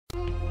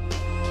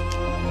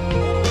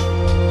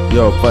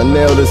Yo, if I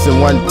nail this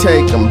in one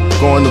take, I'm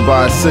going to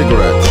buy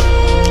cigarettes.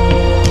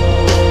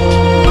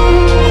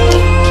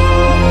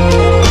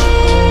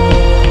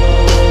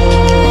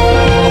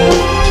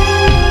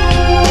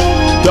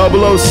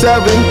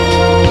 .007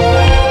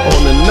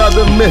 on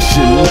another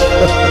mission.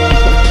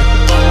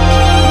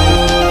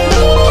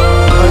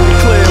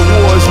 Undeclared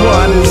wars,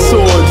 wine and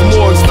swords,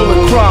 morgues full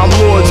of crime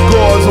lords,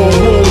 guards on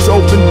rules,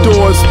 open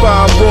doors,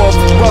 spine raw,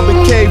 rubber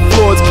cave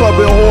floors,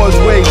 clubbing whores,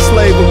 wage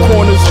slave, a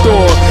corner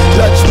store.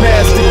 Dutch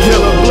master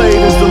killer,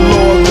 blade is the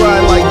law,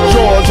 grind like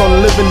jaws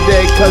on living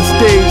dead,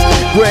 Crusades,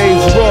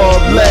 graves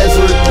robbed,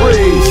 Lazarus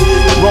breathes.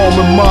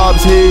 Roman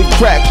mobs heave,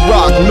 crack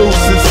rock,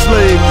 nooses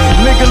slave.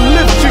 Nigga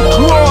lift your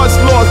cross,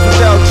 lost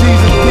without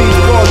Jesus, peace.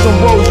 Cross on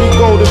rosary,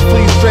 golden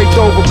fleece, draped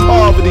over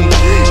poverty.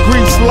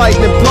 Grease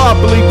lightning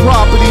properly,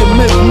 property of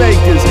myth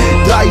makers,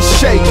 dice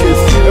shakers.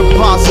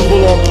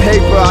 Impossible on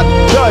paper, I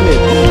done it.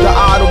 The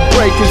idol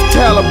breakers,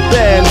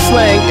 Taliban,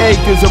 slang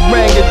acres.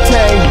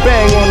 Orangutan,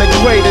 bang on the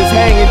craters,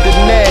 hanging the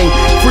name.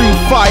 Free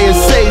fire,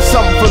 save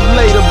something for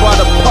later by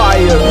the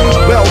pyre.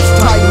 Belts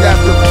tighten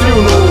after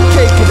funeral,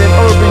 caking in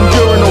urban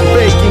urinal,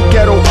 baking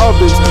ghetto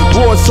ovens.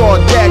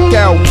 Warsaw decked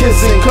out,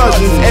 kissing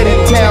cousins,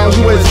 Anytown,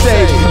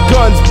 USA.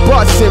 Guns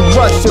bustin',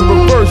 rushing,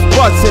 reverse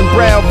bustin',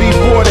 Brown v.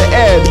 Border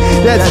Ed.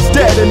 That's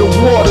dead in the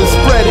water,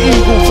 spread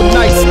eagle for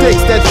night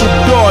sticks, that's your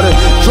daughter.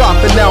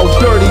 Dropping out,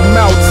 dirty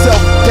mouth,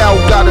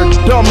 self-doubt, got her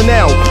dumbing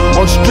out.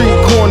 On street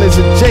corners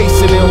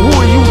adjacent, and who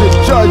are you to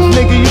judge,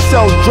 nigga? You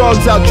sell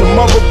drugs out your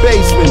mother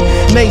basement.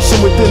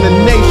 Nation within a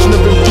nation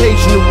of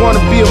impatient who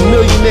wanna be a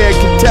millionaire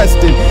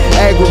contestant.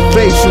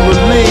 Aggravation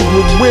relieved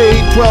with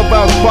weed,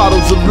 12-ounce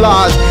bottles of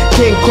lies.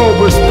 King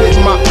Cobra spit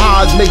in my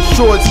eyes, make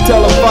sure it's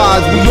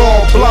televised, we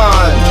all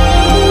blind.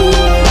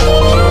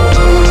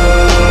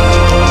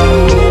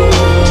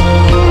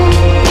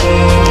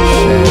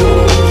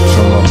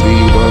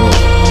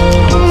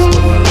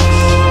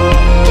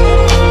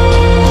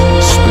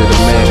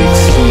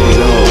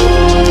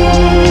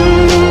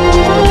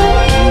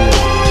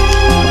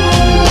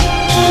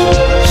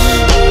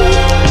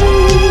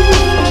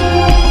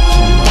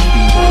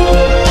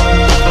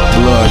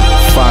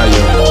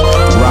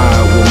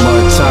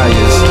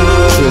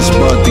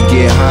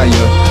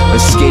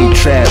 Escape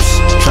traps,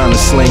 trying to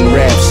sling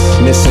raps,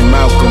 missing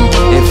Malcolm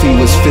if he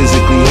was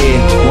physically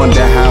here.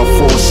 Wonder how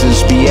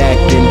forces be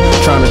acting,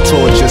 trying to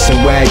torch us in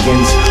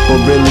wagons,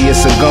 but really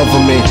it's a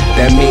government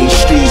that made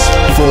streets,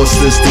 forced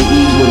us to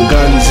eat with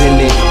guns in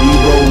it. We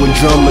roll with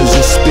drummers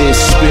and spit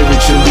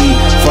spiritually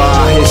for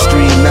our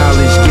history,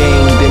 knowledge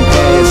gained and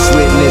past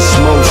witness.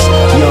 Most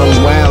young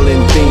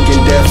wildin'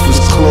 thinking death was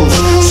close.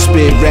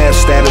 Spit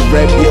raps that'll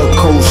rep your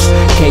coast.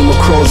 Came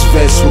across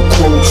vests with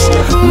quotes,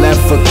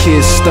 left a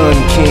kid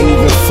stunned, can't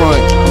even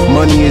front.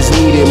 Money is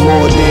needed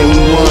more than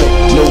we want.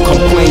 No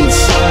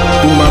complaints,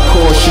 do my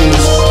cautions,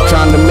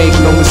 trying to make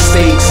no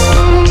mistakes.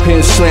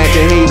 Pin smack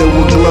a hater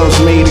with gloves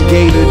made of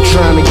gator,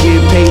 trying to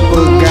get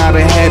paper. Got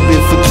a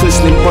habit for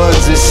twisting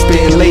buds and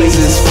spitting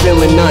lasers,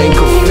 feeling nothing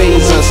could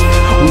phase us.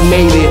 We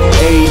made it,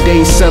 every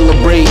day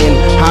celebrating,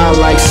 high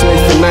like Smith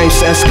and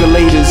Knife's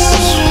escalators.